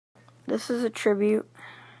This is a tribute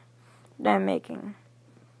that I'm making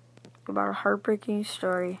about a heartbreaking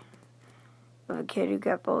story of a kid who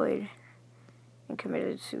got bullied and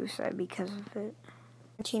committed suicide because of it.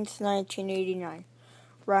 1989,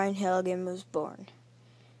 Ryan Halligan was born.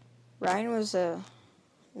 Ryan was a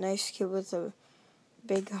nice kid with a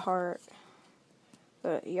big heart,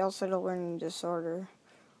 but he also had a learning disorder,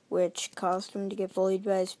 which caused him to get bullied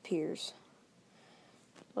by his peers.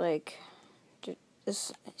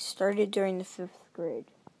 This started during the 5th grade.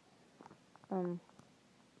 And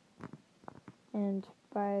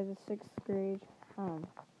by the 6th grade,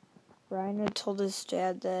 Ryan had told his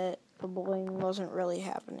dad that the bullying wasn't really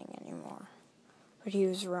happening anymore. But he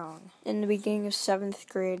was wrong. In the beginning of 7th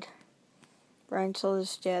grade, Ryan told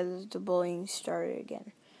his dad that the bullying started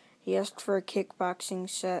again. He asked for a kickboxing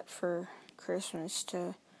set for Christmas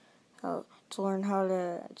to learn how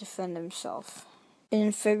to defend himself.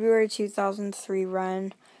 In February 2003,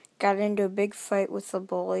 Ryan got into a big fight with the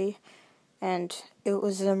bully, and it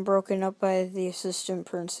was then broken up by the assistant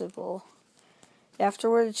principal.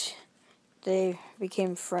 Afterwards, they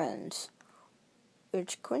became friends,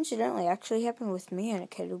 which coincidentally actually happened with me and a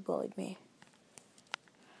kid who bullied me.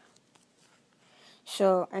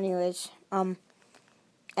 So, anyways,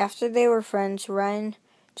 after they were friends, Ryan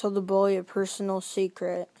told the bully a personal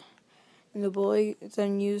secret, and the bully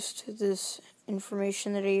then used this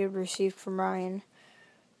information that he had received from Ryan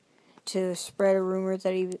to spread a rumor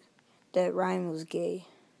that Ryan was gay.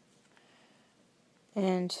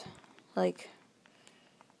 And,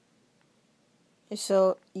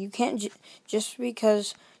 so you can't, just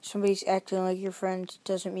because somebody's acting like your friend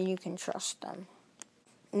doesn't mean you can trust them.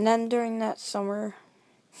 And then during that summer,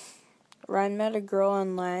 Ryan met a girl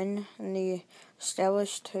online, and he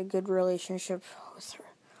established a good relationship with her.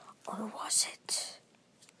 Or was it?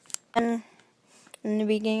 And in the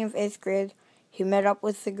beginning of 8th grade, he met up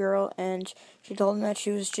with the girl, and she told him that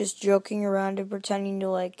she was just joking around and pretending to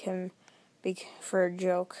like him for a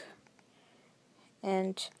joke.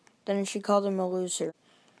 And then she called him a loser.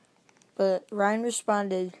 But Ryan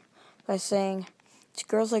responded by saying, "It's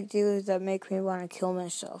girls like you that make me want to kill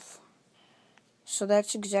myself." So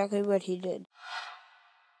that's exactly what he did.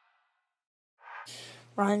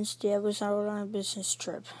 Ryan's dad was out on a business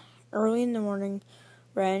trip. Early in the morning,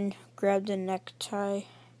 Ryan grabbed a necktie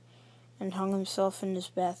and hung himself in his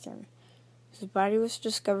bathroom. His body was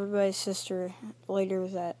discovered by his sister later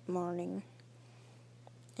that morning.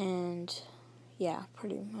 And yeah,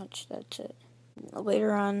 pretty much that's it.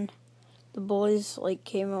 Later on, the boys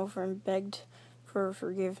came over and begged for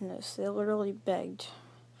forgiveness. They literally begged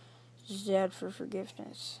his dad for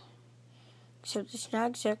forgiveness. Except it's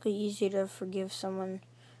not exactly easy to forgive someone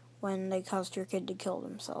when they caused your kid to kill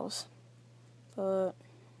themselves. But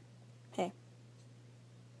hey,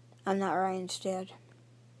 I'm not Ryan's dad.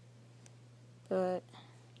 But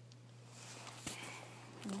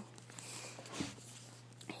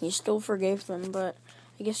he still forgave them, but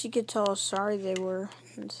I guess you could tell how sorry they were,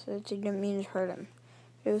 and that they didn't mean to hurt him.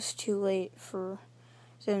 It was too late for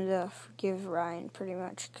them to forgive Ryan, pretty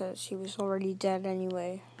much, because he was already dead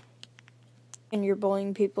anyway. And you're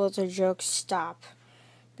bullying people as a joke, stop.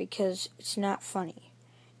 Because it's not funny.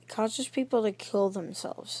 It causes people to kill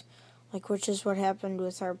themselves, which is what happened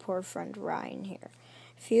with our poor friend Ryan here.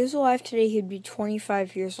 If he was alive today, he'd be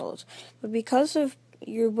 25 years old. But because of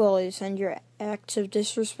your bullies and your acts of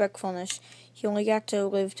disrespectfulness, he only got to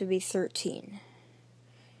live to be 13.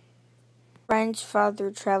 Ryan's father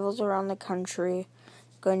travels around the country,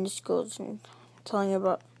 going to schools and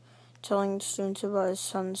telling students about his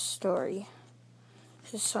son's story.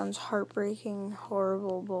 His son's heartbreaking,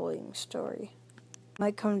 horrible bullying story.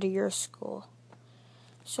 Might come to your school.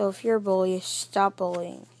 So if you're a bully, stop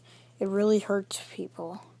bullying. It really hurts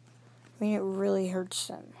people. It really hurts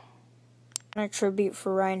them. A tribute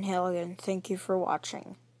for Ryan Halligan. Thank you for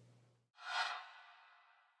watching.